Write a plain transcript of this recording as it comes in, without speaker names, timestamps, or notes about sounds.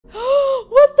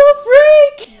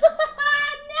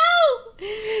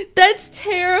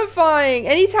terrifying.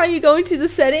 Anytime you go into the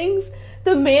settings,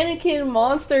 the mannequin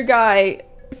monster guy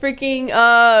freaking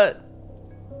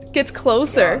gets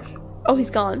closer. Gosh. Oh, he's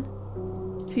gone.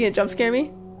 Is he gonna jump scare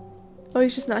me? Oh,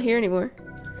 he's just not here anymore.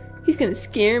 He's gonna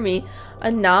scare me.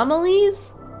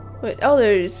 Anomalies? Wait, oh,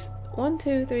 there's 1,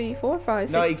 2, 3, 4, 5,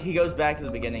 6. No, he goes back to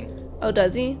the beginning. Oh,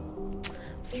 does he?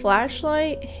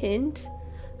 Flashlight, hint.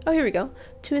 Oh, here we go.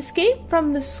 To escape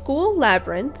from the school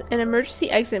labyrinth, an emergency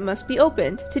exit must be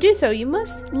opened. To do so, you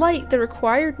must light the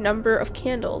required number of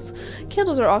candles.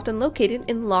 Candles are often located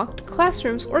in locked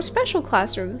classrooms or special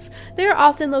classrooms. They are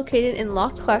often located in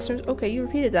locked classrooms, okay, you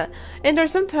repeated that, and are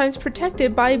sometimes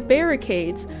protected by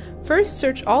barricades. First,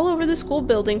 search all over the school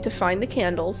building to find the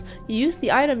candles. Use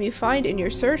the item you find in your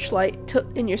search to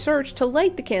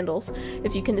light the candles.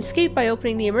 If you can escape by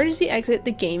opening the emergency exit,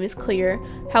 the game is clear.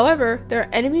 However, there are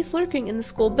enemies lurking in the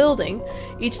school building.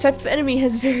 Each type of enemy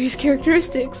has various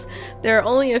characteristics. There are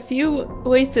only a few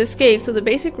ways to escape, so the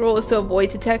basic rule is to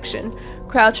avoid detection.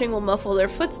 Crouching will muffle their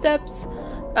footsteps,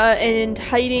 and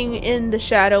hiding in the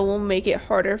shadow will make it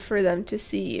harder for them to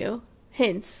see you.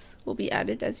 Hints will be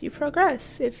added as you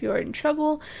progress. If you are in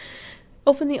trouble,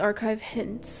 open the archive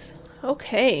hints.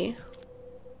 Okay.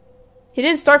 He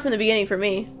didn't start from the beginning for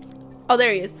me. Oh,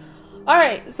 there he is.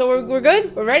 Alright, so we're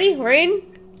good? We're ready? We're in?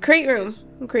 Create room.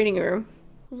 I'm creating a room.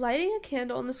 Lighting a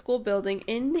candle in the school building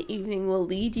in the evening will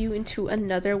lead you into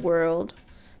another world.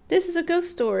 This is a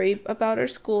ghost story about our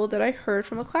school that I heard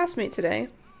from a classmate today.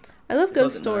 I love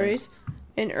ghost stories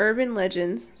and urban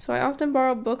legends, so I often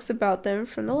borrow books about them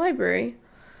from the library.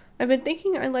 I've been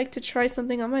thinking I'd like to try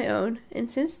something on my own, and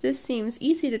since this seems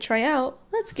easy to try out,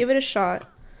 let's give it a shot.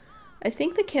 I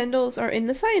think the candles are in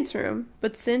the science room,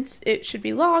 but since it should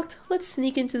be locked, let's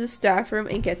sneak into the staff room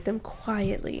and get them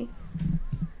quietly.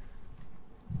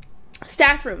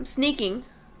 Staff room, sneaking.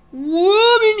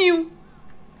 Whooping you!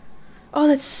 Oh,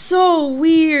 that's so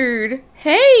weird.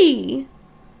 Hey!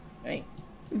 Hey.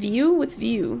 View? What's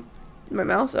view? My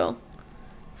mouse, oh.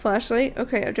 Flashlight.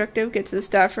 Okay, objective. Get to the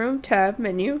staff room. Tab.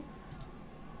 Menu.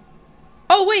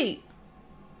 Oh, wait.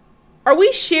 Are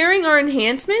we sharing our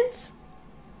enhancements?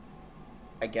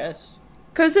 I guess.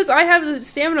 Because it says I have the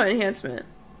stamina enhancement.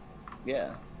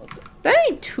 Yeah. Okay. That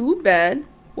ain't too bad.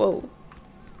 Whoa.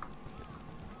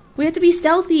 We have to be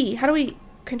stealthy. How do we...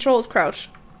 Controls crouch.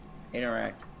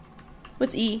 Interact.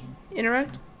 What's E?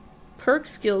 Interact? Perk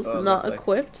skills not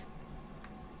equipped.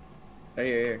 Right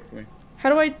here, come here. How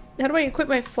do I equip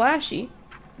my flashy?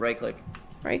 Right click.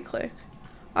 Right click.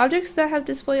 Objects that have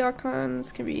display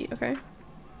icons can be okay.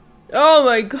 Oh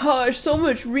my gosh, so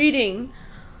much reading.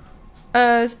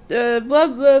 Blah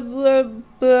blah blah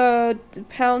blah.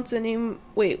 Pounce and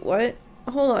wait, what?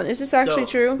 Hold on, is this actually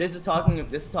true? This is talking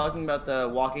about the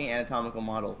walking anatomical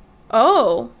model.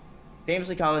 Oh.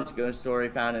 Famously common ghost story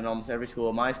found in almost every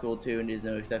school. My school too, and is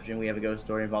no exception. We have a ghost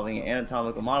story involving an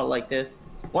anatomical model like this.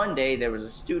 One day, there was a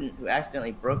student who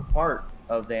accidentally broke part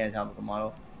of the anatomical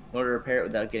model. In order to repair it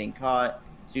without getting caught,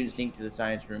 students sneaked to the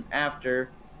science room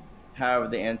after. However,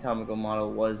 the anatomical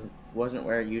model wasn't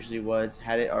where it usually was,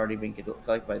 had it already been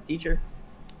collected by the teacher.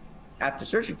 After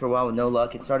searching for a while with no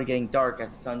luck, it started getting dark as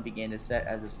the sun began to set.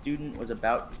 As the student was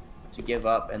about to give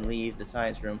up and leave the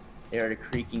science room, they heard a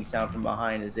creaking sound from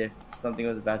behind as if something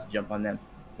was about to jump on them.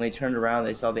 When they turned around,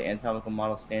 they saw the anatomical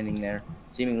model standing there,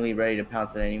 seemingly ready to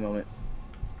pounce at any moment.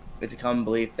 It's a common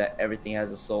belief that everything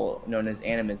has a soul, known as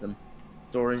animism.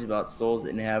 Stories about souls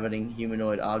inhabiting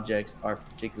humanoid objects are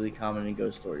particularly common in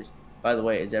ghost stories. By the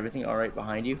way, is everything alright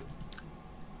behind you?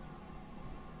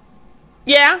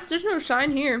 Yeah, there's no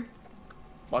sign here.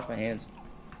 Wash my hands.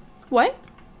 What?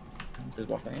 It says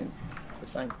wash my hands. The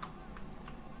sign.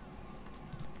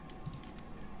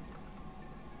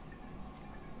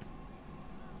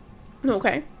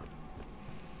 Okay.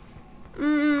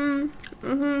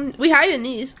 We hide in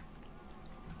these.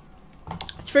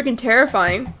 It's freaking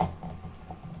terrifying.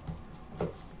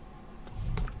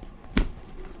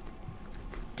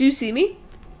 Do you see me?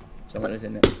 Someone is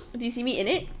in it. Do you see me in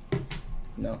it?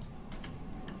 No.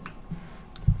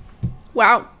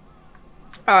 Wow.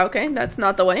 Oh, okay, that's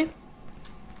not the way.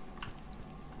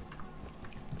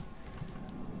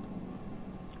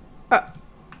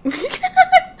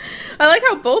 I like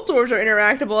how both doors are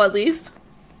interactable, at least.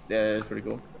 Yeah, that's pretty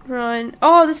cool. Run.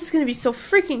 Oh, this is gonna be so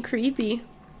freaking creepy.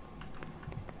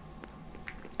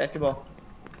 Basketball.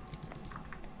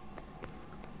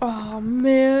 Oh,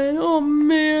 man. Oh,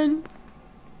 man.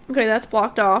 Okay, that's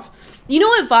blocked off. You know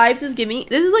what vibes is giving me?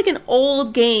 This is like an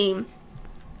old game.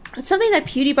 It's something that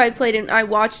PewDiePie played and I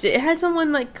watched it. It had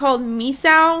someone like called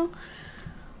Misao.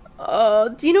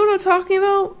 Do you know what I'm talking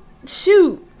about?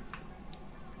 Shoot.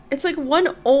 It's like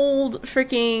one old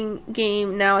freaking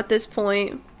game now at this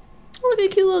point. Oh, look at a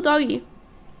cute little doggy.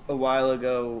 A while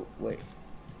ago,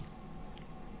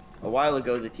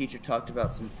 the teacher talked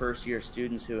about some first-year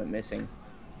students who went missing.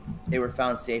 They were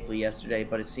found safely yesterday,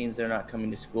 but it seems they're not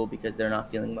coming to school because they're not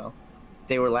feeling well.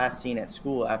 They were last seen at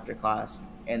school after class,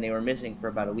 and they were missing for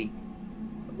about a week.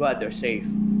 I'm glad they're safe.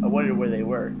 I wondered where they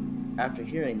were. After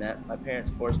hearing that, my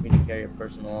parents forced me to carry a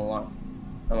personal alarm.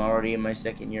 I'm already in my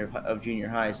second year of junior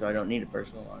high, so I don't need a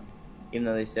personal alarm. Even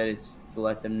though they said it's to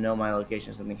let them know my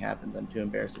location if something happens, I'm too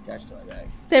embarrassed to attach to my bag.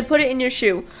 They put it in your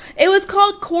shoe. It was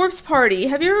called Corpse Party.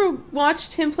 Have you ever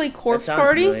watched him play Corpse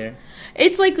Party? Familiar.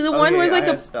 It's like the one where like I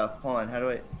have stuff. Hold on, how do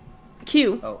I?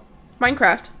 Q. Oh.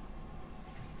 Minecraft.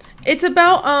 It's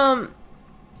about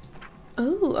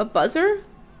oh, a buzzer?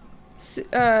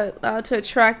 Allowed to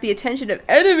attract the attention of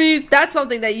enemies. That's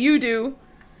something that you do.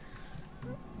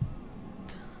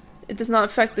 It does not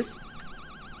affect this.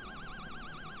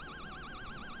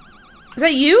 Is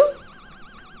that you?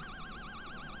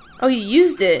 Oh, you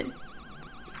used it.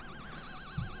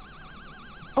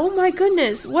 Oh my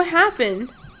goodness, what happened?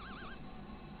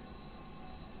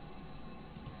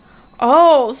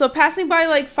 Oh, so passing by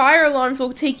like fire alarms will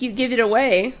give it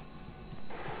away.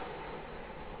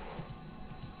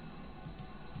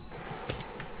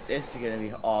 This is gonna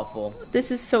be awful.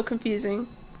 This is so confusing.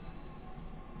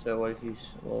 So what if you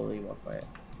slowly walk by it?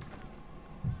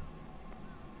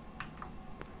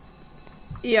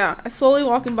 Yeah, slowly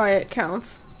walking by it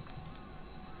counts.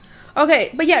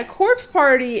 Okay, but yeah, Corpse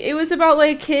Party, it was about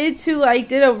like kids who like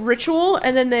did a ritual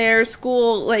and then their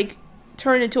school like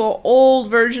turned into an old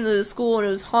version of the school and it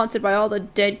was haunted by all the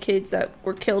dead kids that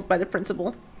were killed by the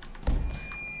principal.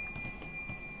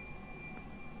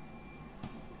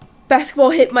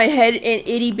 Basketball hit my head and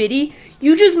itty bitty.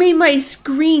 You just made my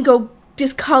screen go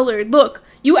discolored. Look,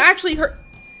 you actually hurt.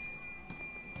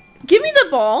 Give me the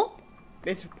ball.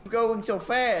 It's going so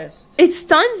fast. It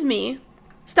stuns me.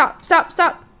 Stop, stop,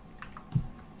 stop.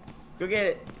 Go get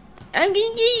it. I'm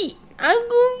gonna get. I'm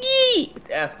gonna get. It's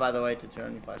F, by the way, to turn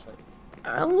on your flashlight.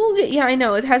 I'm gonna get. Yeah, I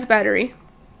know. It has battery.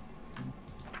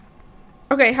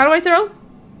 Okay, how do I throw?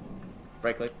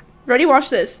 Right click. Ready? Watch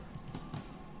this.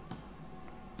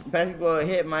 Basketball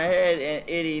hit my head and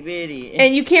itty bitty.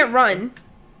 And you can't run.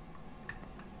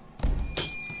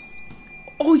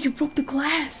 Oh, you broke the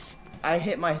glass. I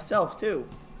hit myself too.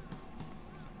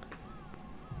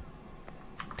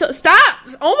 Stop!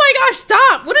 Oh my gosh,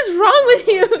 stop! What is wrong with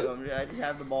you? I just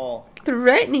have the ball.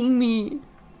 Threatening me.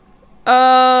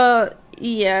 Yeah,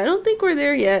 I don't think we're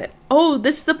there yet. Oh,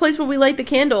 this is the place where we light the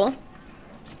candle.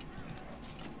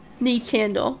 Need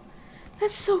candle.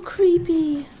 That's so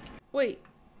creepy. Wait,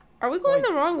 are we going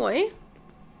the wrong way?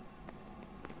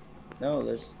 No,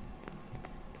 there's...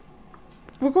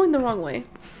 We're going the wrong way.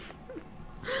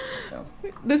 No.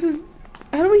 This is...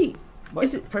 How do we... What?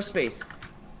 Is it... Press space.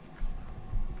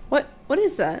 What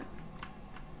is that?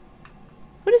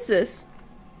 What is this?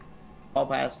 All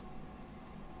pass.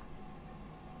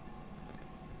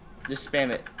 Just spam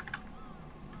it.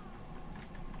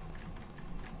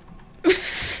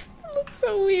 It looks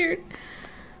so weird.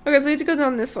 Okay, so we have to go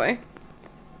down this way.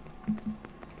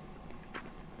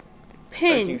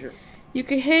 Pin. You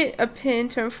can hit a pin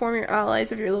to inform your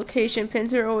allies of your location.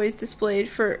 Pins are always displayed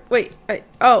for... Wait,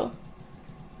 oh.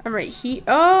 I'm right here.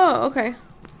 Oh, okay.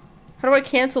 How do I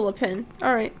cancel a pin?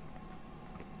 Alright.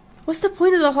 What's the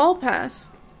point of the hall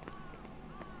pass?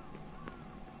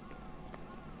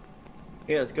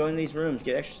 Here, let's go in these rooms.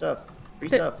 Get extra stuff. Free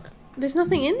stuff. There's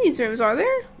nothing in these rooms, are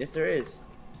there? Yes, there is.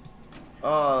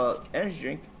 Energy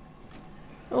drink.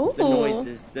 Oh.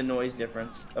 The noise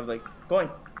difference of like going.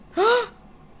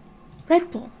 Red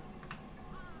Bull.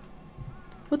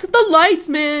 What's with the lights,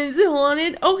 man? Is it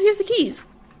haunted? Oh, here's the keys.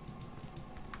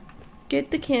 Get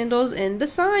the candles in the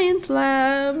science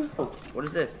lab. Oh, what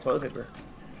is this? Toilet paper.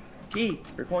 Key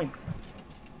or coin.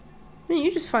 Man,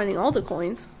 you're just finding all the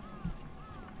coins.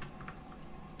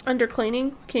 Under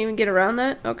cleaning. Can't even get around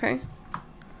that. Okay.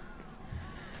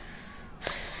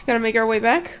 Gotta make our way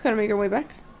back. Gotta make our way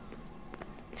back.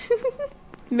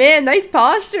 Man, nice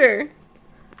posture.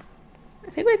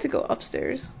 I think we have to go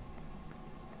upstairs.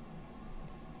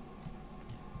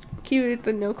 Key with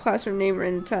the no classroom name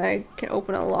written tag can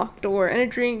open a locked door, and a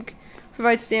drink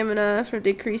provides stamina for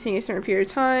decreasing a certain period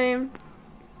of time.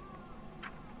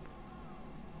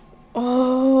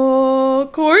 Oh,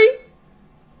 Corey?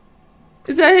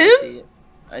 Is that him?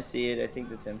 I see it. I think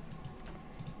that's him.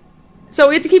 So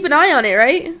we have to keep an eye on it,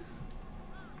 right?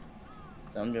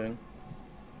 That's what I'm doing.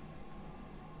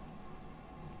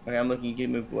 Okay, I'm looking. You get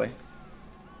moved away.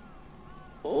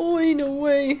 Oh, ain't no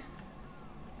way.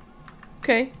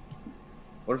 Okay.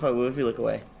 What if we look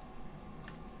away?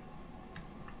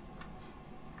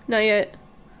 Not yet.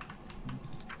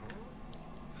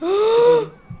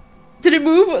 Did it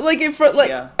move like in front? Like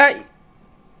yeah.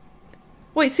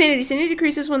 Wait, sanity. Sanity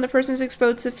decreases when the person is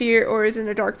exposed to fear or is in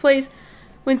a dark place.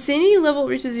 When sanity level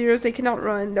reaches zeros, they cannot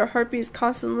run. Their heartbeat is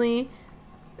constantly,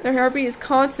 and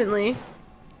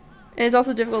it's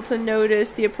also difficult to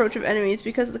notice the approach of enemies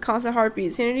because of the constant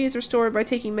heartbeat. Sanity is restored by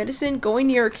taking medicine, going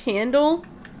near a candle,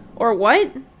 or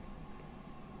what?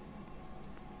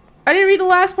 I didn't read the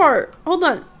last part. Hold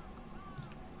on.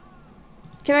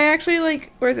 Can I actually,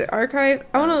 like, where is it? Archive?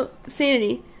 I want to,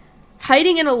 sanity.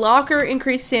 Hiding in a locker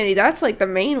increased sanity. That's, like, the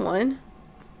main one.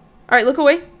 Alright, look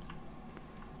away.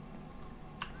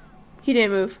 He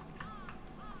didn't move.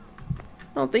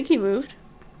 I don't think he moved.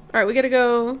 Alright, we gotta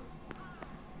go.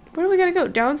 Where do we gotta go?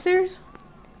 Downstairs?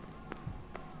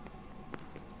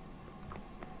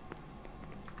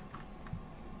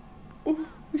 Oh,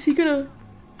 is he gonna...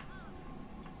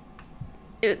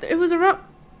 It was around...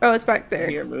 Oh, it's back there.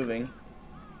 You're moving.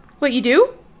 Wait, you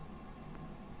do?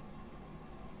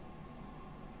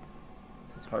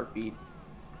 It's his heartbeat.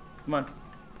 Come on.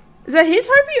 Is that his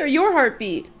heartbeat or your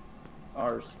heartbeat?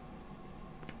 Ours.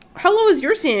 How low is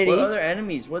your sanity? What other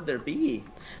enemies would there be?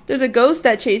 There's a ghost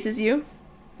that chases you.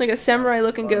 Like a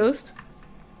samurai-looking ghost.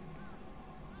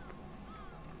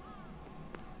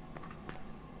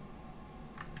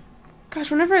 Gosh,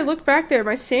 whenever I look back there,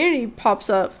 my sanity pops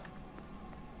up.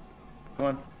 Come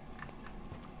on.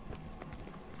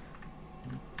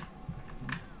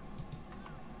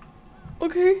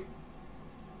 Okay.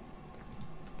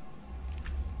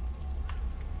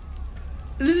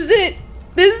 This is it!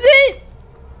 This is it!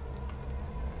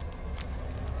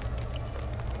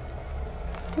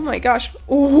 Oh my gosh.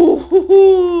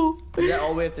 Ooh. Is that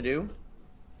all we have to do?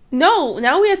 No,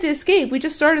 now we have to escape. We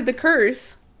just started the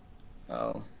curse.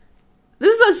 Oh.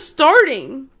 This is us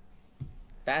starting.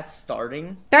 That's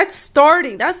starting? That's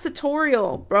starting. That's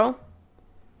tutorial, bro.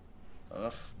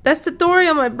 Ugh. That's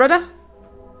tutorial, my brother.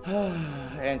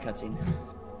 And cutscene.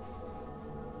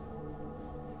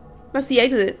 That's the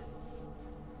exit.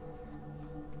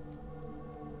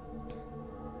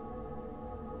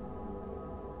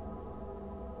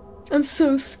 I'm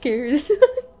so scared.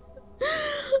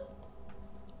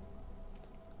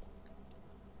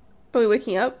 Are we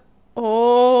waking up?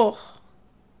 Oh.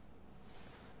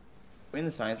 We in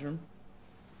the science room?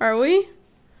 Are we?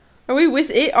 Are we with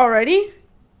it already?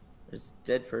 There's a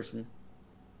dead person.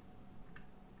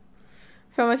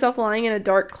 Found myself lying in a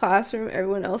dark classroom.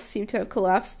 Everyone else seemed to have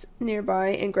collapsed nearby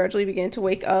and gradually began to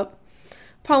wake up.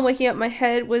 Upon waking up, my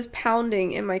head was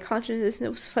pounding and my consciousness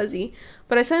was fuzzy.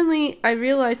 But I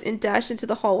realized and dashed into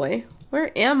the hallway.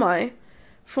 Where am I?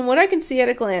 From what I can see at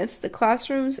a glance, the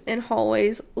classrooms and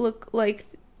hallways look like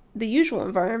the usual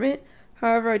environment.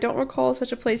 However, I don't recall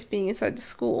such a place being inside the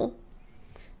school.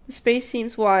 The space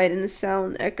seems wide and the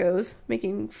sound echoes,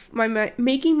 making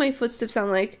my footsteps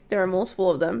sound like there are multiple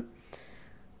of them.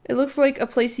 It looks like a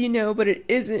place you know, but it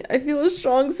isn't. I feel a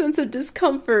strong sense of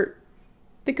discomfort.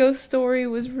 The ghost story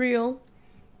was real.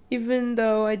 Even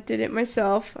though I did it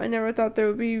myself, I never thought there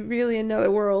would be really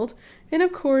another world. And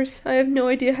of course, I have no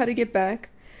idea how to get back.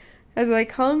 As I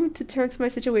come to terms with my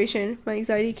situation, my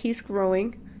anxiety keeps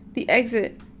growing. The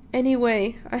exit.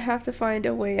 Anyway, I have to find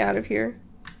a way out of here.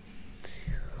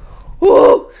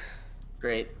 Woo!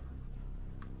 Great.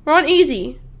 We're on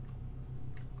easy.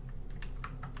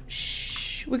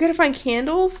 Shh. We gotta find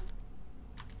candles?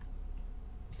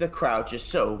 The crouch is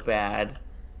so bad.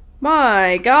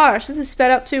 My gosh, this is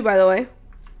sped up too, by the way.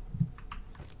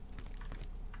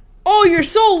 Oh, you're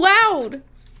so loud!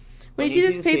 When you see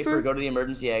this paper, go to the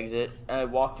emergency exit. I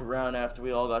walked around after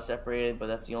we all got separated, but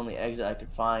that's the only exit I could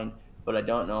find. But I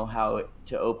don't know how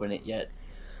to open it yet.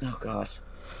 Oh gosh.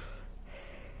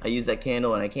 I used that candle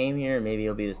when I came here. Maybe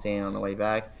it'll be the same on the way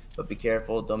back. But be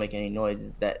careful, don't make any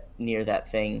noises near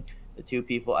that thing. The two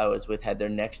people I was with had their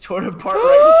necks torn apart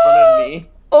right in front of me.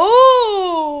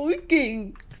 Oh, it's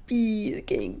getting creepy. It's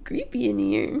getting creepy in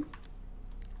here.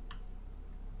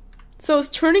 So is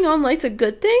turning on lights a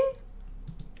good thing?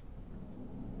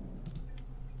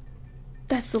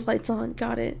 That's the lights on.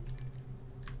 Got it.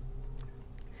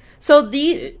 So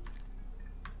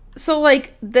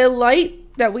like the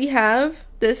light that we have,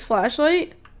 this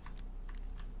flashlight,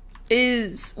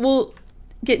 will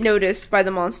get noticed by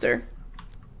the monster.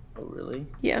 Oh, really?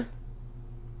 Yeah.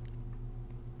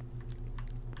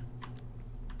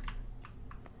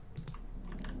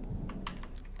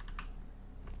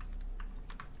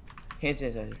 Hand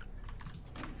sanitizer.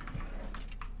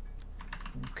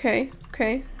 Okay.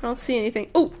 I don't see anything.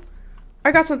 Oh!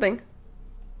 I got something.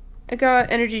 I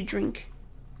got energy drink.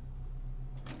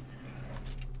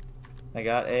 I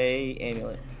got a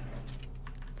amulet.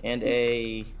 And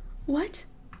a What?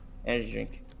 energy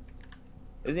drink.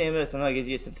 This amulet somehow gives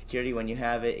you a sense of security. When you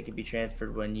have it, it can be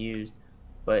transferred when used.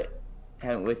 But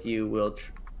having it with you will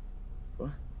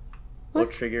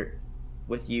trigger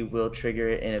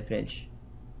it in a pinch.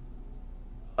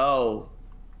 Oh.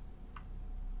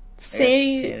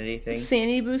 Sanity thing.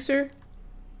 Sanity booster?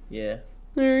 Yeah.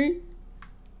 Alright.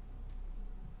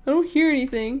 I don't hear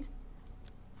anything.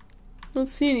 I don't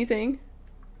see anything.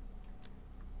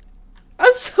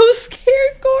 I'm so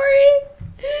scared,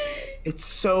 Corey! It's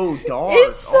so dark.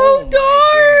 It's so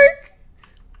dark!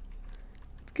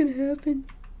 What's gonna happen?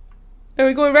 Are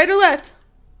we going right or left?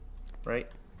 Right.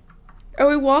 Are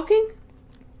we walking?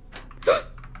 Oh my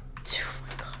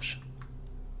gosh.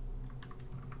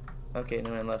 Okay, no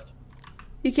man left.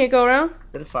 You can't go around? Is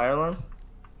that a fire alarm?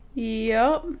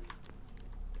 Yep.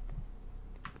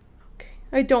 Okay.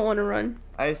 I don't want to run.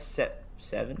 I have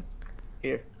 7.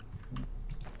 Here.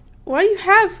 Why do you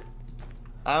have...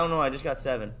 I don't know, I just got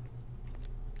 7.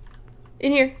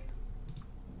 In here.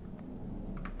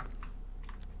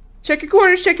 Check your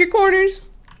corners, check your corners.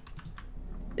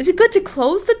 Is it good to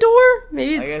close the door?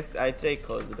 Maybe it's... I guess I'd say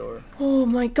close the door. Oh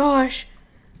my gosh.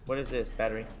 What is this?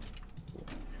 Battery.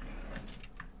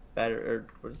 Or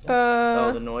what is that?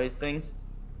 Oh, the noise thing.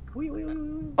 Wee.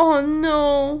 Oh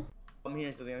no. I'm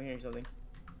hearing something. What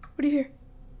do you hear?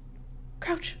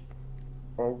 Crouch.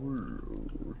 I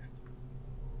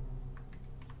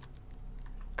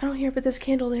don't hear but this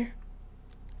candle there.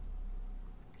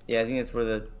 Yeah, I think that's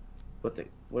where what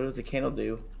does the candle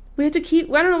do? We have to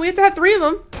keep... I don't know. We have to have 3 of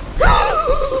them. What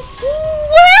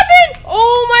happened?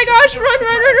 Oh my gosh. Run.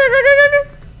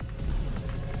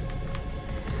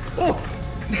 Oh!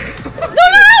 No,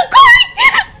 Corey!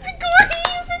 Corey,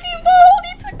 you freaking bold.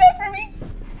 You took that from me.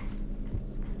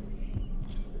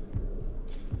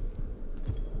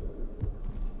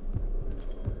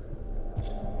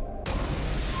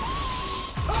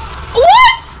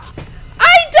 What?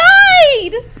 I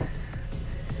died!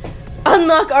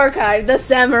 Unlock archive, the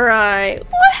samurai.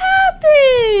 What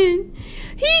happened?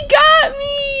 He got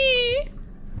me.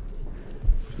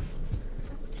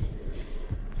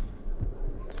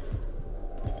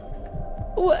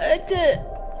 What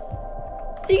the?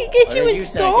 He can get you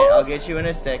installed? I'll get you in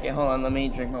a second. Hold on, let me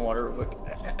drink my water real quick.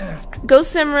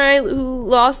 Ghost samurai who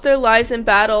lost their lives in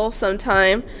battle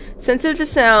sometime. Sensitive to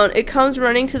sound, it comes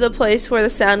running to the place where the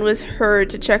sound was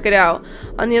heard to check it out.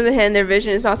 On the other hand, their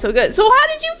vision is not so good. So how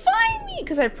did you find me?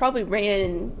 Because I probably ran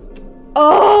and...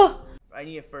 Oh! I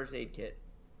need a first aid kit.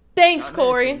 Thanks, Not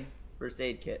Corey. medicine, first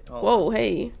aid kit. Hold Whoa, on.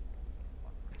 hey.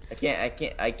 I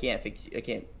can't fix you. I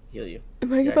can't heal you.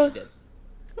 Am I You're about... actually dead.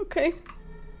 Okay.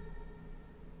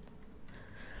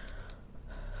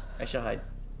 I shall hide.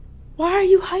 Why are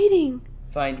you hiding?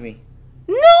 Find me.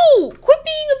 No! Quit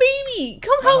being a baby!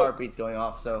 Come My help! heartbeat's going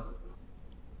off, so...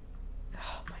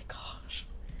 Oh my gosh.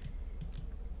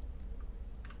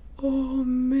 Oh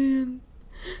man.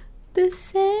 The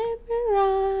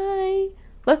samurai.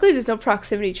 Luckily there's no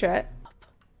proximity chat.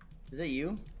 Is that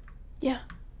you? Yeah.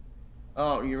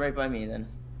 Oh, you're right by me then.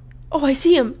 Oh, I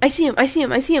see him. I see him. I see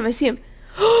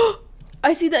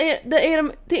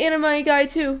the anime guy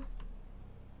too.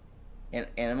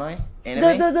 Anime?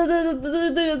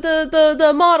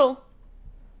 The model.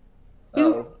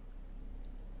 Oh.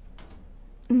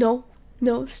 No,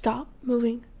 stop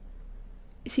moving.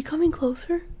 Is he coming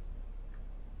closer?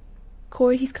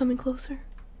 Corey, he's coming closer.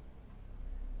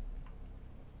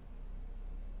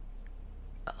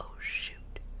 Oh,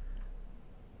 shoot.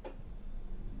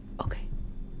 Okay.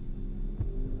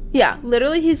 Yeah,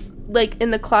 literally he's like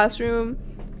in the classroom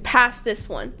past this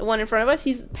one. The one in front of us,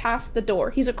 he's past the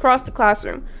door. He's across the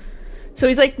classroom. So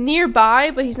he's like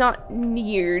nearby, but he's not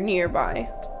nearby.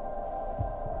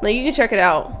 Like, you can check it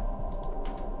out.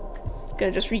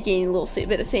 Gonna just regain a little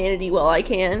bit of sanity while I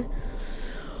can.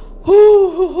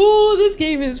 Oh, this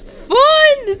game is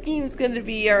fun! This game is gonna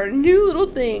be our new little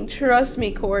thing. Trust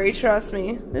me, Corey, trust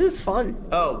me. This is fun.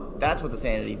 Oh, that's what the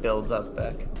sanity builds up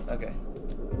back. Okay.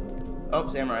 Oh,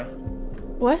 samurai.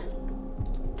 What?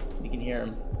 You can hear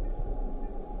him.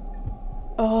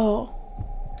 Oh.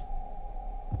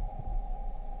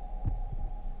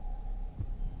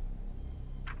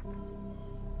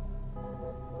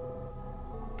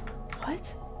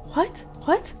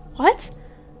 What?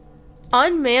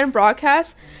 Unmanned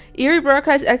broadcast? Eerie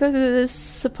broadcast echo through this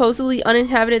supposedly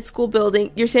uninhabited school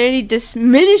building. Your sanity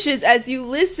diminishes as you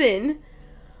listen.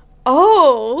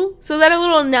 Oh, so that a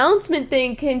little announcement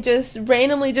thing can just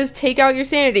randomly just take out your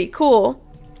sanity. Cool.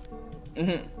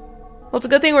 Mm-hmm. Well, it's a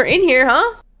good thing we're in here,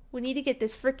 huh? We need to get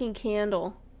this freaking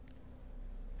candle.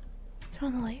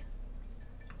 Turn on the light.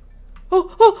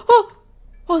 Oh, oh, oh!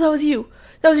 Oh, that was you.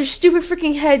 That was your stupid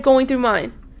freaking head going through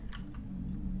mine.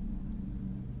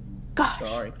 Gosh.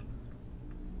 Sorry.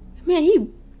 Man, he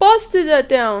busted that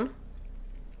down.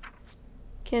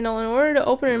 Candle. In order to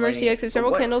open an emergency exit,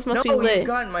 several candles must be lit. No, you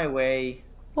got in my way.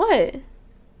 What?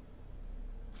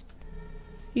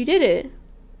 You did it.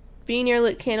 Being near a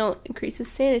lit candle increases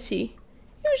sanity.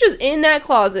 He was just in that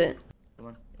closet. Come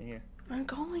on, in here. I'm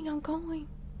going.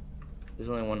 There's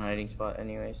only one hiding spot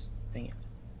anyways. Dang it.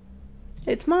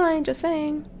 It's mine, just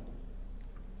saying.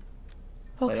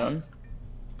 Light Okay. on.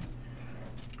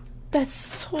 That's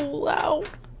so loud.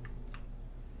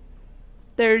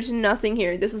 There's nothing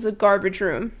here. This is a garbage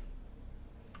room.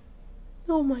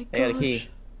 Oh my gosh. I got a key.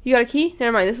 You got a key?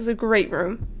 Never mind. This is a great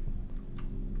room.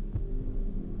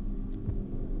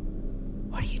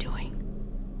 What are you doing?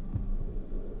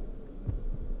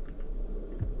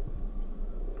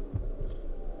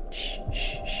 Shh,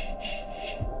 shh, shh, shh,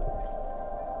 shh.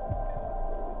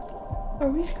 Are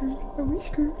we screwed? Are we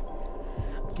screwed?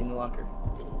 Get in the locker.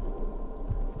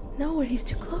 No, he's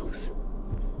too close.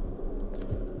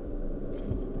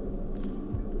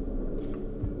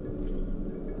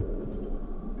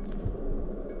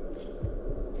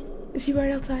 Is he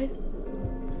right outside?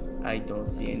 I don't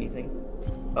see anything.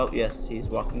 Oh, yes, he's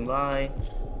walking by.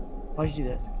 Why'd you do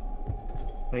that?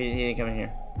 Oh, he didn't come in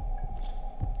here.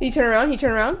 Did he turn around? He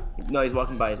turned around? No, he's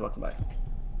walking by.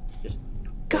 Just.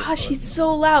 Gosh, he's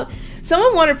so loud.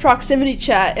 Someone wanted proximity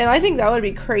chat, and I think that would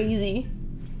be crazy.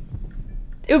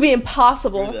 It would be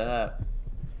impossible. Do that.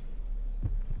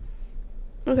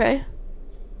 Okay.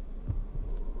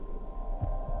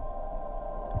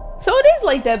 So it is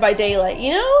like Dead by Daylight,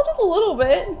 you know? Just a little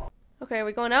bit. Okay, are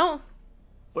we going out?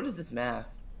 What is this math?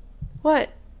 What?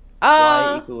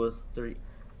 Y equals 3.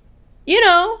 You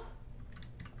know.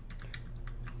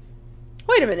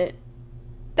 Wait a minute.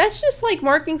 That's just like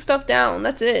marking stuff down.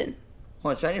 That's it.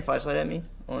 Hold on, shine your flashlight at me.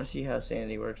 I want to see how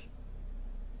sanity works.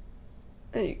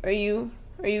 Are you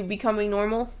becoming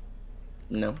normal?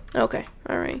 No. Okay.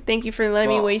 All right. Thank you for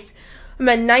letting me waste. I'm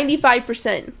at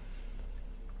 95%.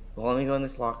 Well, let me go in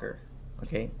this locker.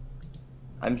 Okay.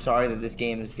 I'm sorry that this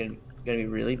game is gonna be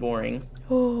really boring.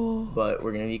 Oh. But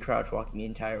we're gonna be crouch walking the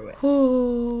entire way.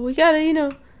 Oh. We gotta, I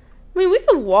mean, we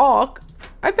can walk.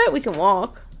 I bet we can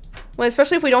walk. Well,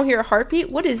 especially if we don't hear a heartbeat.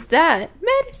 What is that?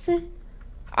 Medicine.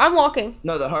 I'm walking.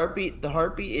 No, the heartbeat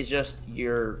is just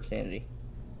your sanity.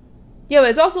 Yeah, but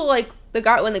it's also like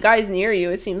when the guy's near you,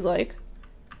 it seems like.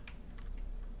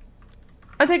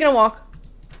 I'm taking a walk.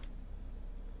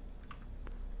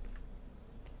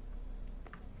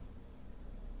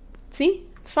 See?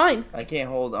 It's fine. I can't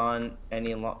hold on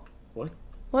any What?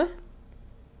 What?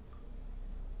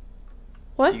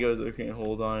 What? He goes, I can't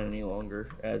hold on any longer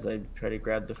as I try to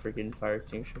grab the freaking fire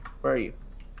extinguisher. Where are you?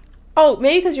 Oh,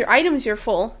 maybe because your items are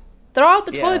full. Throw out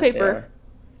the toilet paper.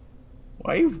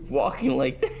 Why are you walking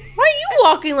like that? Why are you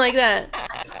walking like that?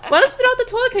 Why don't you throw out the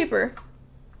toilet paper?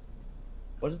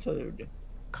 What does the toilet paper do?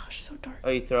 Gosh, it's so dark. Oh,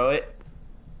 you throw it?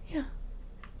 Yeah.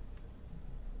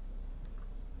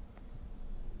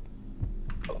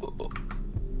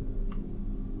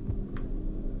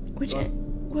 Which end?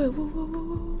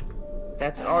 Whoa.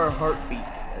 That's our heartbeat.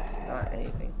 That's not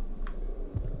anything.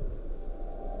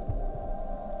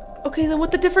 Okay, then what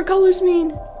the different colors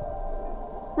mean?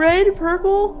 Red,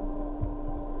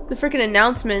 purple? The freaking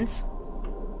announcements.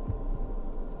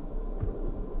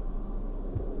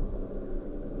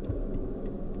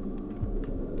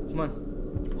 Come on.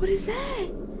 What is that?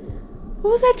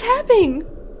 What was that tapping?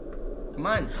 Come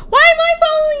on. Why am I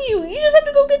following you? You just have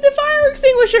to go get the fire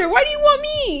extinguisher. Why do you want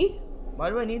me? Why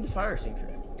do I need the fire extinguisher?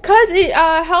 Because it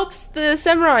helps the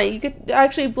samurai. You could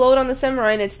actually blow it on the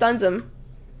samurai and it stuns him.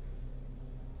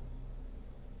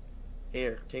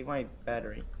 Here, take my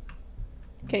battery.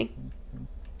 Okay.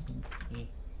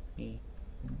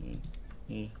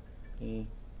 You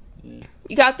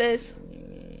got this.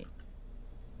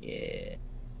 Yeah.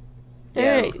 All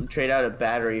Yeah, right. trade out a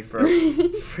battery for a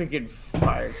freaking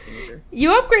fire extinguisher.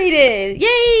 You upgraded!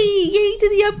 Yay! Yay to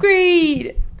the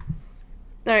upgrade!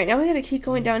 Alright, now we gotta keep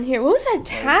going down here. What was that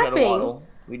tapping?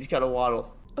 We just gotta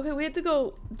waddle. Okay, we have to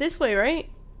go this way, right?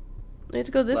 We have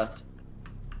to go this... Left.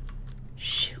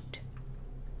 Shoot.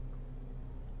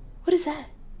 What is that?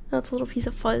 Oh, it's a little piece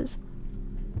of fuzz.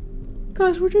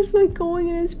 Gosh, we're just like going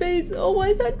in space. Oh, why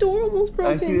is that door almost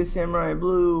broken? I see the samurai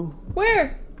blue.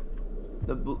 Where?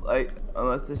 The blue,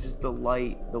 unless it's just the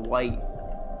light, the white.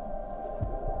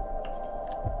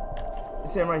 The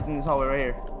samurai's in this hallway right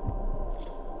here.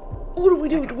 What do we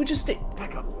do? Do we just stay?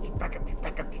 Back up, back up,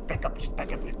 back up, back up,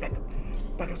 back up, back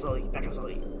up. Back up slowly, back up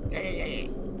slowly. Hey.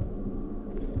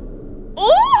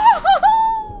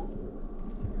 Oh!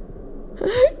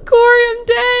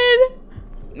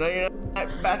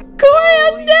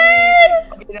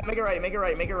 make it right, make it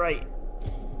right, make it right.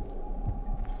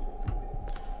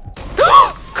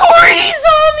 Corey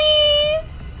saw me!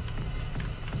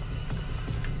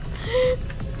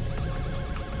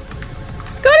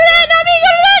 Go to that, not me!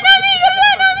 Go to that, not me! Go to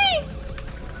that, not me!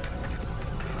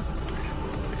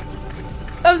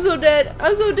 I'm so dead.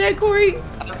 I'm so dead, Corey.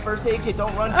 First aid kit,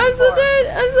 don't run too I'm so far.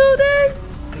 dead. I'm so dead.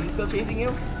 Is he still chasing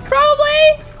you?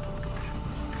 Probably.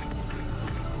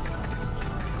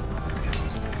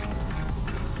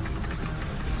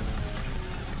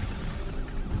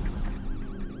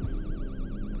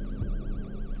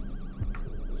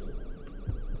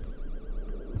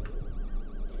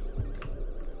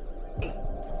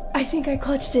 I think I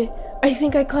clutched it. I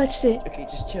think I clutched it. Okay,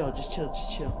 just chill, just chill,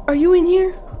 just chill. Are you in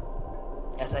here?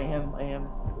 Yes, I am, I am.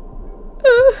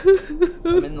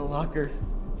 I'm in the locker.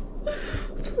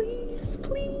 Please,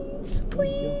 please,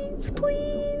 please,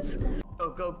 please. Go,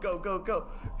 go, go, go, go,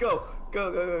 go,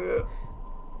 go, go, go, go.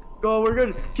 Go, we're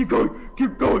good. Keep going,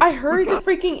 keep going. I heard the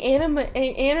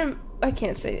freaking I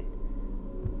can't say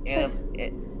it.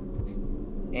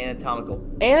 Anatomical.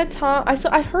 I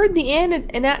heard the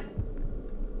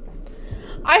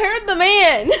I heard the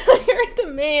man. I heard the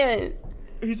man.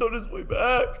 He's on his way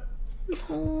back.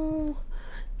 Oh,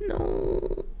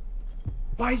 no.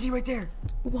 Why is he right there?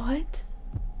 What?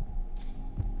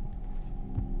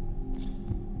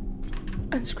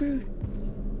 I'm screwed.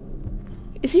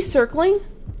 Is he circling?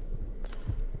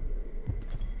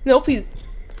 Nope, he's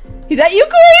at you,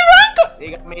 Corey, run!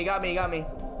 He got me, he got me, he got me.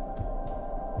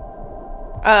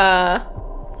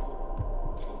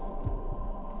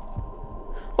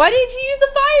 Why didn't you use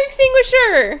the fire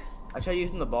extinguisher? I tried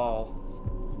using the ball.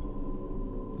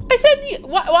 I said,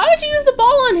 why would you use the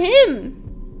ball on him?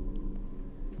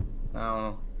 I don't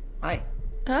know. Hi.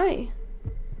 Hi.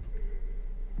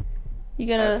 You I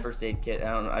gonna... have first aid kit.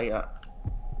 I don't know. I got...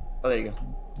 Oh, there you go.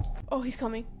 Oh, he's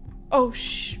coming. Oh,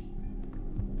 shh.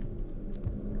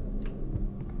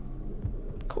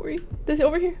 Corey, this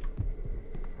over here.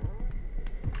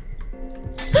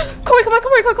 Corey, come on,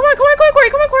 Corey, come on, come on, Corey,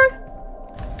 come on, Corey.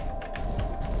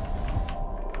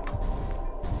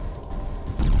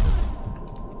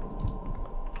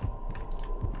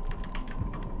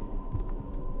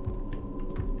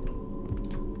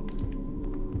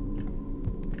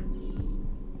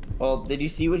 Well, did you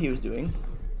see what he was doing?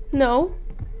 No.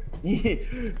 Like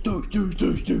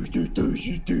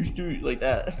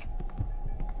that.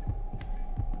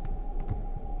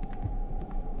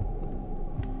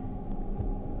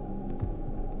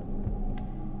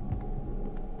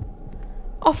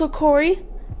 Also, Corey,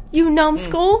 you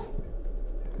numbskull.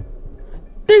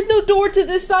 There's no door to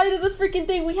this side of the freaking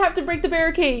thing. We have to break the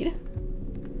barricade.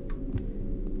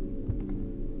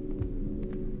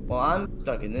 Well, I'm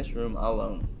stuck in this room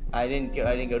alone. I didn't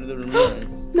go to the room you're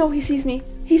in. No, he sees me.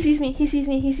 He sees me. He sees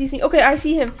me. He sees me. Okay, I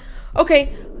see him.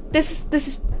 Okay, this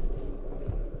is.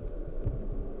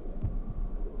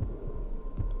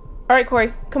 All right,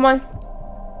 Corey, come on.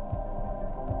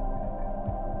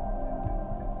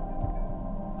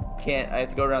 Can't. I have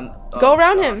to go around. Oh, Go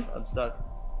around gosh, him. I'm stuck.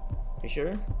 You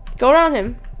sure? Go around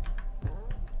him.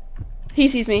 He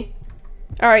sees me.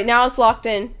 All right, now it's locked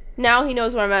in. Now he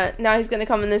knows where I'm at. Now he's gonna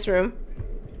come in this room.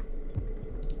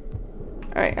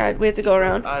 All right, we have to go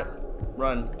around.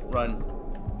 Run.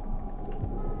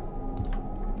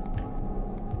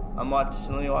 I'm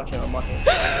watching. Let me watch him. I'm watching.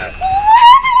 What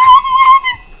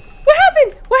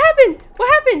happened? What happened?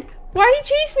 What happened? Why did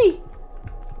he chase me?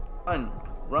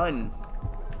 Run.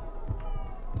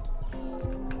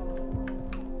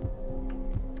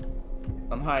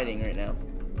 I'm hiding right now.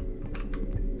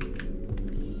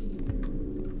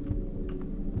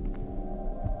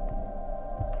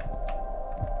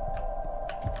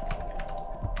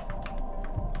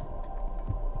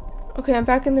 Okay, I'm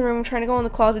back in the room. I'm trying to go in the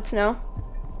closets now.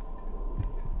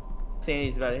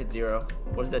 Sanity's about to hit 0.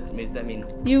 What does that mean?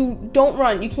 You don't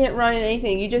run. You can't run in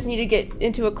anything. You just need to get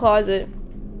into a closet.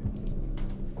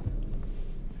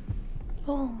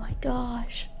 Oh my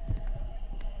gosh.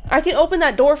 I can open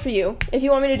that door for you if you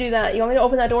want me to do that. You want me to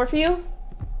open that door for you?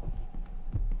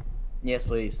 Yes,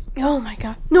 please. Oh my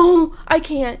god. No, I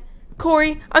can't.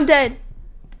 Corey, I'm dead.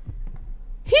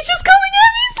 He's just coming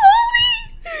at me slowly!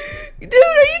 Dude,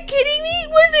 are you kidding me?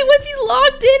 What is it? Once he's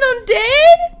locked in, I'm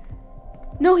dead?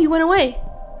 No, he went away.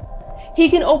 He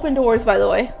can open doors, by the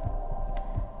way.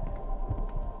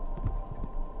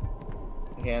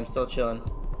 Okay, I'm still chilling.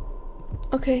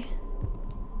 Okay.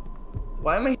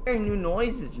 Why am I hearing new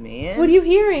noises, man? What are you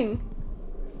hearing?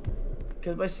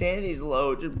 Because my sanity's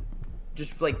low.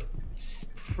 Just like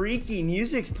freaky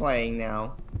music's playing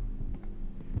now.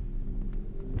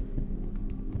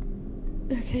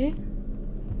 Okay.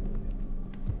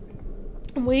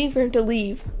 I'm waiting for him to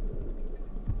leave.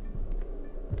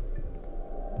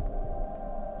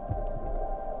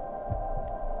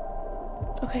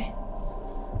 Okay.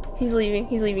 He's leaving.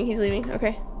 He's leaving. He's leaving.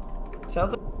 Okay.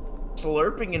 Sounds like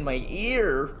slurping in my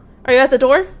ear. Are you at the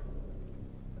door?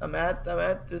 I'm at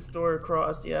this door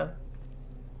across, yeah.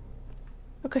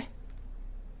 Okay.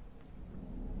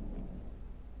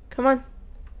 Come on.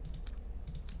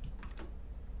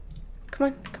 Come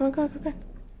on. Come on, come on, come on.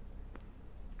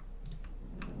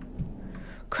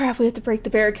 Crap, we have to break the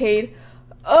barricade.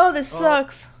 Oh, this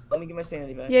sucks. Let me get my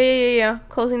sanity back. Yeah.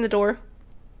 Closing the door.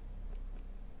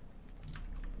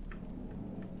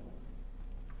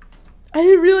 I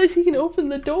didn't realize he can open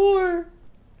the door.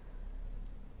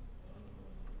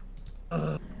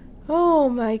 Oh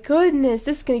my goodness,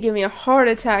 this is gonna give me a heart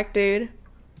attack, dude.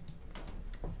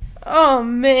 Oh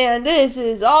man, this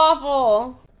is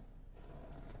awful.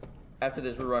 After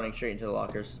this, we're running straight into the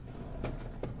lockers.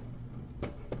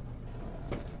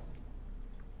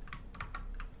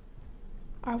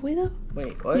 Are we though?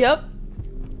 Wait, what? Yep.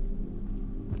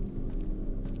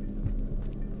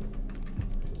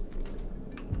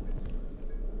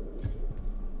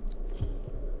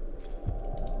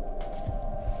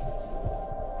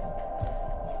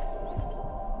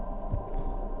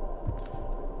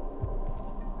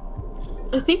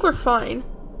 I think we're fine.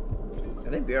 I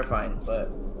think we are fine, but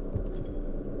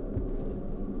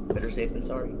better safe than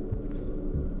sorry.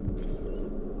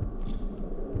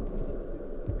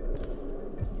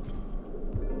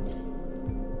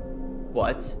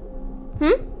 What?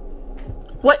 Hmm?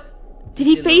 What? Did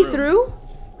he phase through?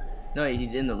 No,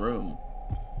 he's in the room.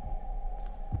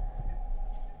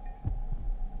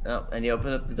 Oh, and he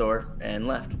opened up the door and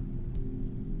left.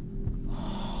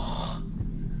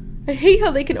 I hate how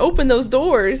they can open those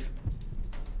doors.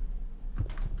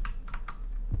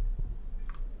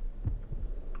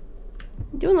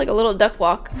 Doing like a little duck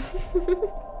walk.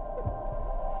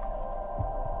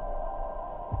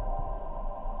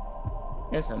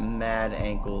 He has some mad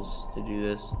ankles to do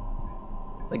this.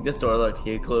 Like this door, look,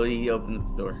 he opened up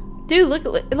the door. Dude,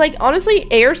 look, like honestly,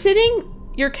 air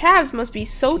sitting, your calves must be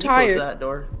so tired. Close that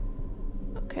door.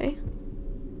 Okay.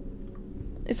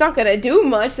 It's not gonna do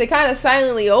much. They kind of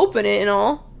silently open it and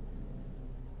all.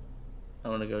 I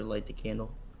want to go light the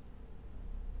candle.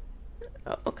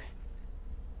 Oh, okay.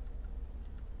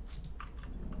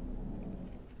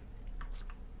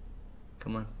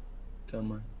 Come on.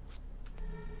 Come on.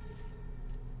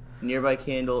 Nearby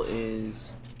candle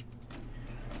is...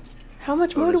 How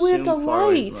much more do we have to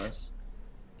light?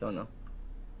 Don't know.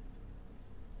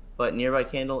 But nearby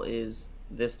candle is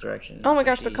this direction. Oh my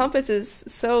gosh, the compass is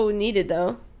so needed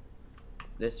though.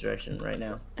 This direction right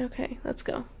now. Okay, let's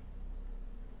go.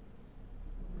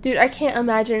 Dude, I can't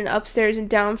imagine upstairs and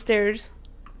downstairs.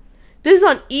 This is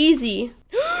on easy.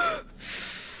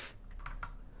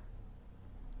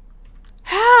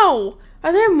 How?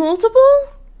 Are there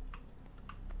multiple?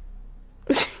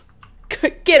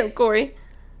 Get him, Corey.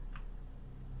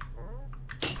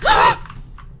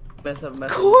 Mess up.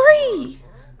 Corey!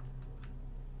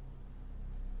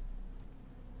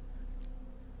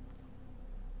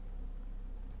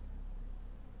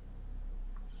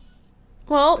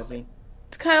 Well, That's me.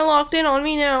 It's kind of locked in on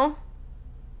me now.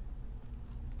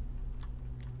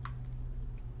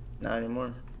 Not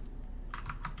anymore.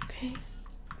 Okay.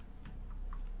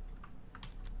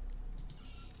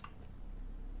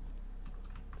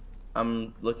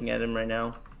 I'm looking at him right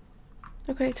now.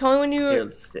 Okay, tell me when you...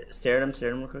 Here, stare at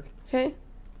him real quick. Okay.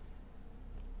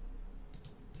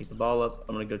 Pick the ball up.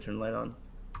 I'm gonna go turn the light on.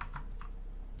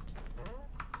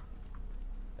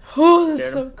 Oh,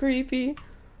 that's so creepy.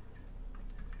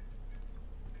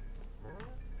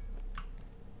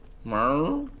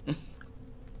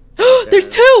 There's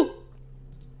two!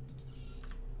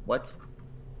 What?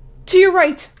 To your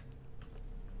right.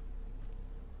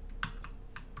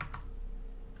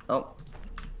 Oh.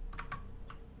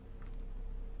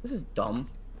 This is dumb.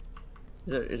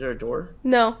 Is there a door?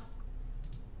 No.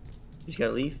 You just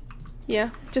gotta leave? Yeah.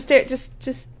 Just stare.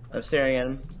 Just. I'm staring at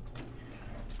him.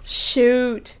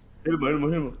 Shoot. Hit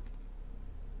him.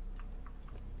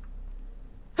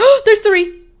 There's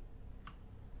three.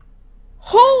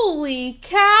 Holy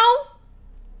cow.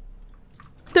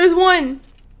 There's one.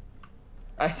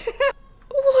 What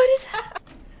is that?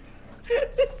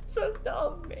 This is so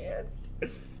dumb, man.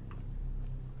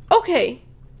 Okay.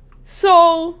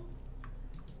 So,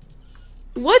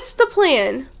 what's the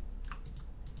plan?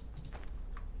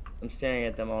 I'm staring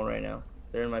at them all right now.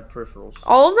 They're in my peripherals.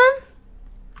 All of them?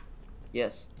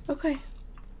 Yes. Okay.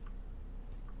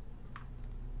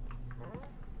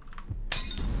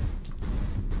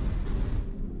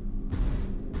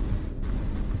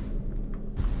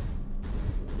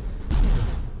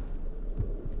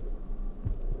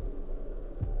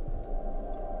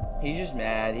 He's just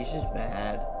mad. He's just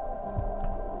mad.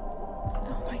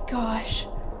 Oh my gosh.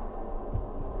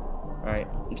 Alright,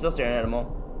 I'm still staring at them all.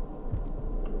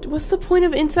 What's the point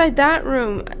of inside that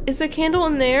room? Is the candle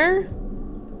in there?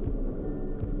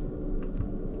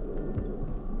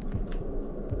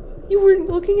 You weren't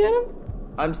looking at him?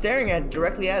 I'm staring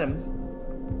directly at him.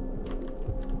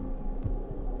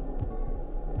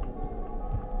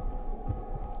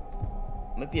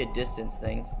 Might be a distance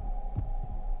thing.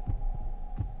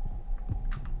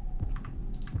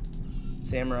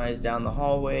 Samurai's down the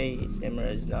hallway.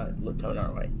 Samurai's not coming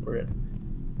our way. We're good.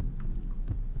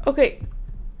 Okay.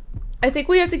 I think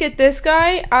we have to get this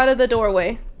guy out of the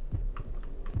doorway.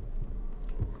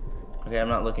 Okay, I'm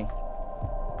not looking.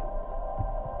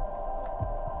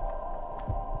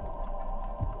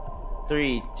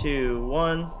 Three, two,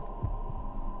 one.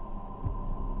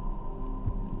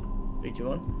 3, 2,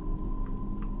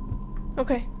 1.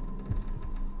 Okay.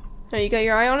 Now you got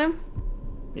your eye on him?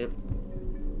 Yep.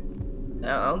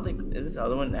 I don't think, is this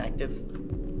other one active?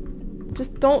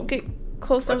 Just don't get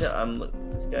close to Watch out,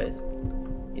 this guy,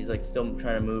 he's like still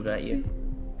trying to move at you.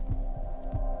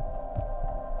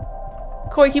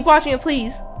 Corey, keep watching it,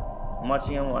 please. I'm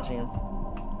watching him,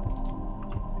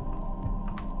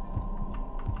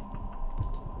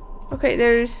 Okay,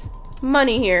 there's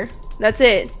money here. That's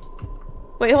it.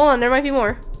 Wait, hold on, there might be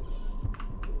more.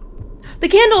 The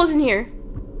candle is in here.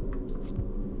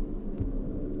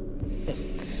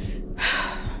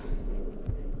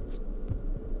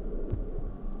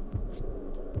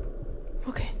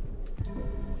 Okay.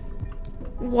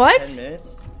 What? 10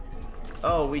 minutes?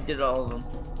 Oh, we did all of them.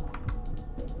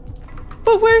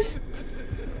 But where's...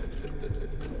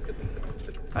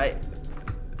 I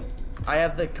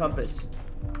have the compass.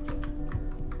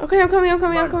 Okay, I'm coming.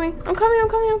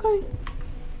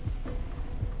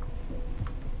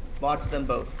 Watch them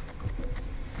both.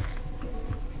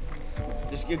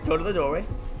 Just go to the doorway.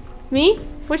 Me?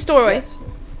 Which doorway? Yes,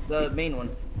 the main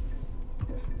one.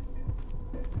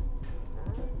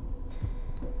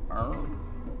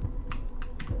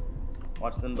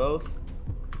 Watch them both.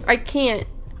 I can't.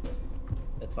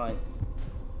 That's fine.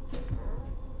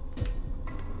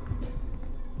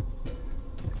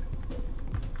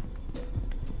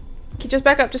 Okay, just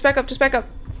back up.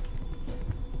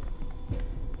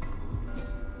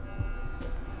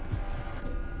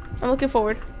 I'm looking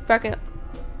forward. Back up.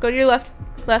 Go to your left.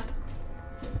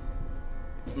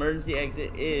 Emergency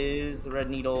exit is the red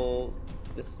needle.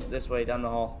 This way down the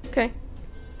hall. Okay.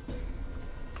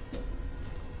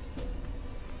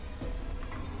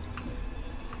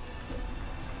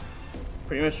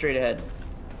 Pretty much straight ahead.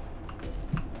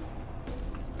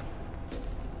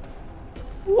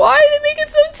 Why do they make it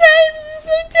so tense? This is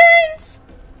so tense.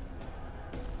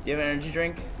 Do you have an energy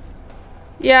drink?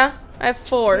 Yeah, I have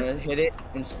 4. I'm gonna hit it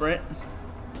and sprint.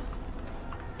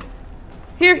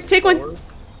 Here, take one.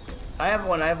 I have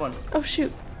one. Oh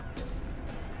shoot.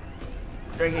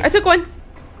 Drinking. I took one.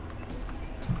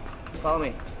 Follow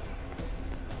me.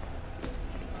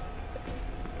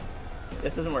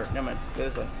 This doesn't work. Never mind. Go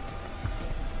this way.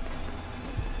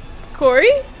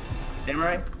 Corey?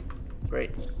 Samurai?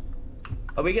 Great.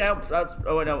 Oh, we can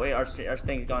oh wait, no, wait, our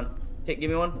thing's gone. Give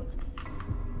me one.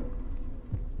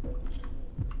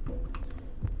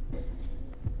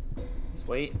 Let's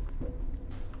wait.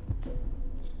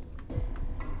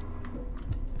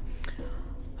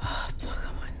 Oh,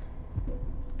 come on.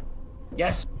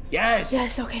 Yes.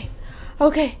 Yes, okay.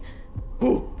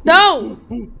 No!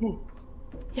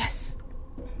 Yes.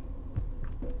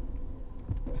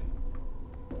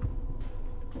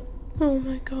 Oh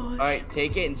my god. Alright,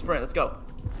 take it and sprint. Let's go.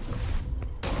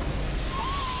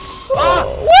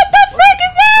 Oh, what the frick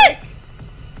is that?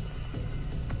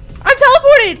 I'm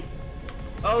teleported!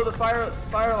 Oh, the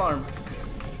fire alarm.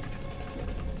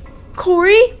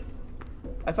 Corey?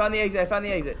 I found the exit.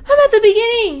 I'm at the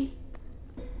beginning.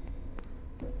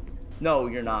 No,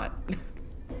 you're not.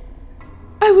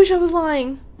 I wish I was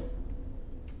lying.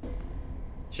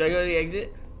 Should I go to the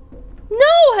exit?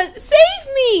 No!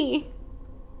 Save me!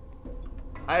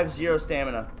 I have 0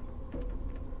 stamina.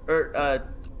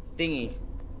 Thingy.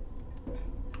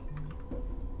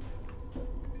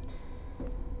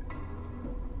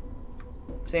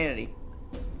 Sanity.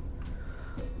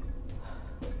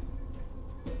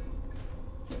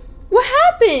 What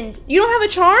happened? You don't have a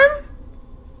charm?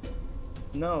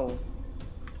 No.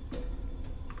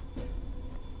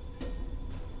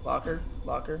 Locker,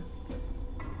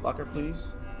 please.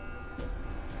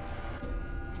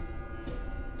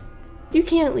 You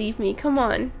can't leave me. Come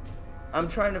on. I'm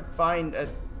trying to find a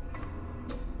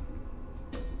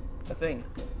thing.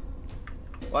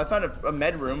 Well, I found a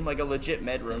med room, like a legit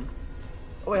med room.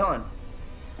 Oh wait, hold on.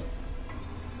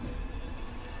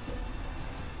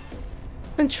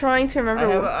 I'm trying to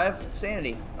remember. I have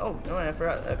sanity. Oh, no, I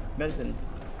forgot. I have medicine.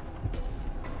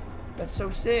 That's so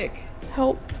sick.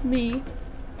 Help me.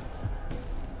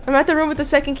 I'm at the room with the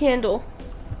second candle.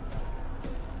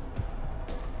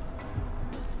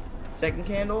 Second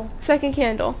candle? Second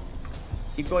candle.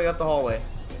 Keep going up the hallway.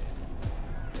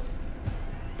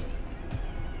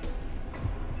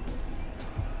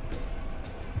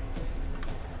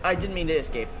 I didn't mean to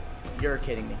escape. You're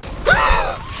kidding me.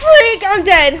 Freak! I'm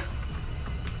dead.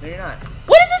 No, you're not.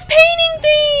 What is this painting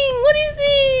thing? What is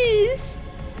this?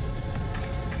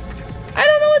 I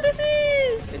don't know what this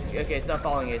is. Okay, it's not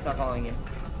following you. It's not following you.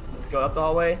 Go up the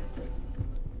hallway.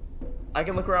 I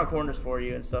can look around corners for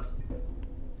you and stuff.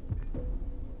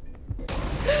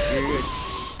 You're good.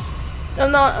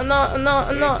 I'm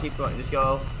not. Keep going. Just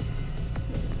go.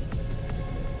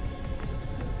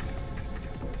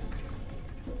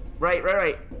 Right.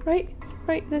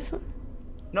 Right, this one.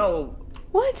 No.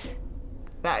 What?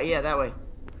 Back. Yeah, that way.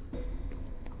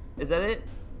 Is that it?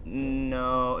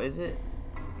 No. Is it?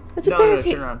 That's a no,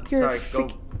 barricade. Turn around. You're Sorry.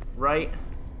 Go right.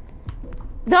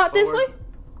 Not Forward. this way?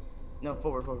 No,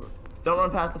 forward. Don't run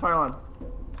past the fire alarm.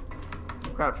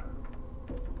 Crouch.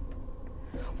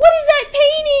 What is that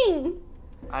painting?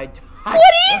 What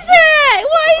What is that?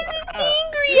 Why is it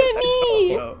angry at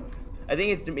me? I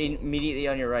think it's immediately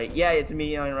on your right. Yeah, it's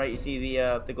immediately on your right. You see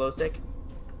the glow stick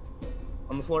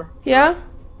on the floor? Yeah?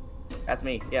 That's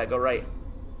me. Yeah, go right.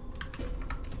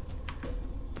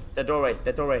 That doorway.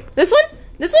 This one?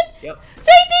 This one? Yep.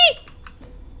 Safety!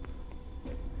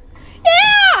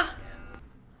 Yeah!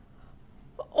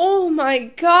 Oh my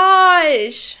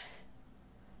gosh.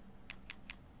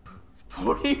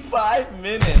 45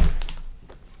 minutes.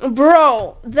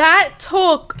 Bro, that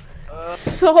took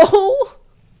so...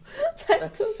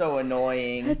 That's so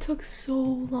annoying. That took so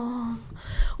long.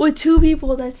 With 2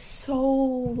 people, that's so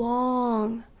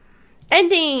long.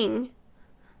 Ending.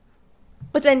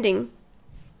 What's ending?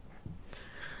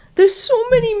 There's so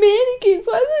many mannequins.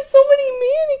 Why are there so many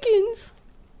mannequins?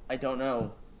 I don't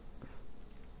know.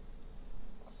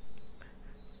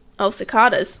 Oh,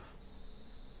 cicadas.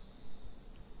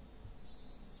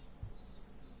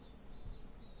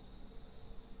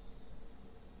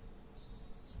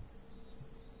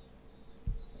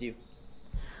 It's you.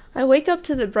 I wake up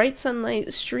to the bright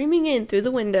sunlight streaming in through the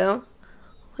window.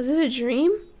 Was it a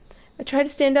dream? I try to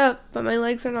stand up, but my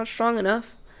legs are not strong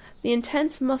enough. The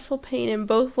intense muscle pain in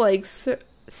both legs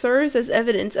serves as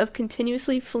evidence of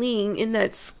continuously fleeing in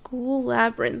that school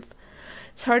labyrinth.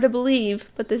 It's hard to believe,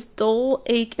 but this dull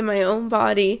ache in my own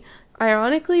body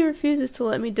ironically refuses to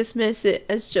let me dismiss it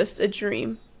as just a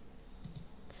dream.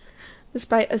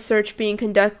 Despite a search being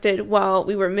conducted while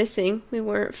we were missing, we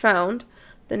weren't found.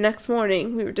 The next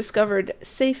morning, we were discovered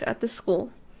safe at the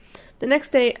school. The next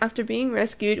day, after being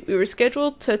rescued, we were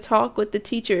scheduled to talk with the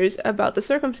teachers about the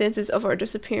circumstances of our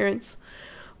disappearance.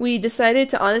 We decided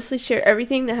to honestly share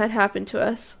everything that had happened to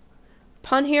us.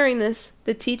 Upon hearing this,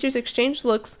 the teachers exchanged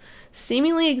looks,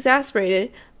 seemingly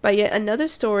exasperated by yet another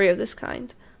story of this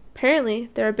kind. Apparently,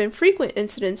 there have been frequent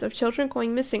incidents of children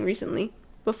going missing recently,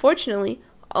 but fortunately,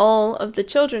 all of the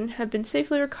children have been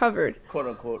safely recovered. Quote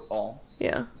unquote all.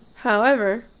 Yeah.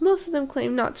 However, most of them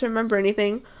claim not to remember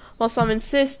anything, while some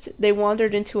insist they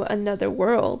wandered into another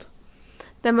world.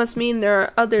 That must mean there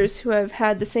are others who have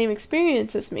had the same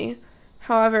experience as me.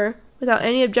 However, without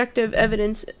any objective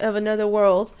evidence of another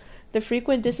world, the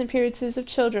frequent disappearances of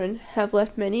children have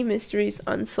left many mysteries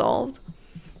unsolved.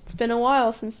 It's been a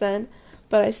while since then,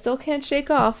 but I still can't shake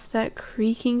off that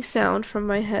creaking sound from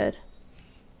my head.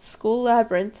 School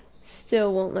Labyrinth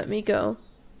still won't let me go.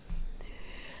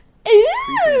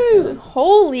 Ew!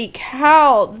 Holy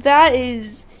cow, that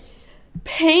is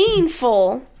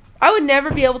painful. I would never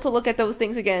be able to look at those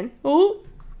things again. Oh,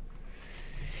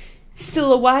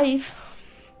 still alive.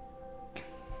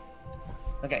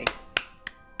 Okay.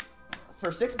 For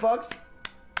 $6,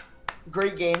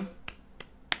 great game.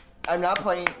 I'm not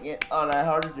playing it on a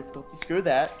harder difficulty. Screw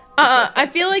that. I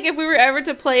feel like if we were ever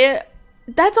to play it,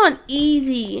 that's on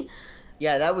easy.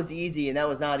 Yeah, that was easy and that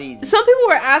was not easy. Some people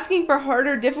were asking for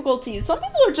harder difficulties. Some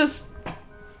people are just,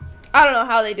 I don't know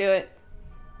how they do it.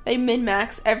 They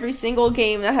min-max every single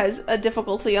game that has a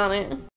difficulty on it.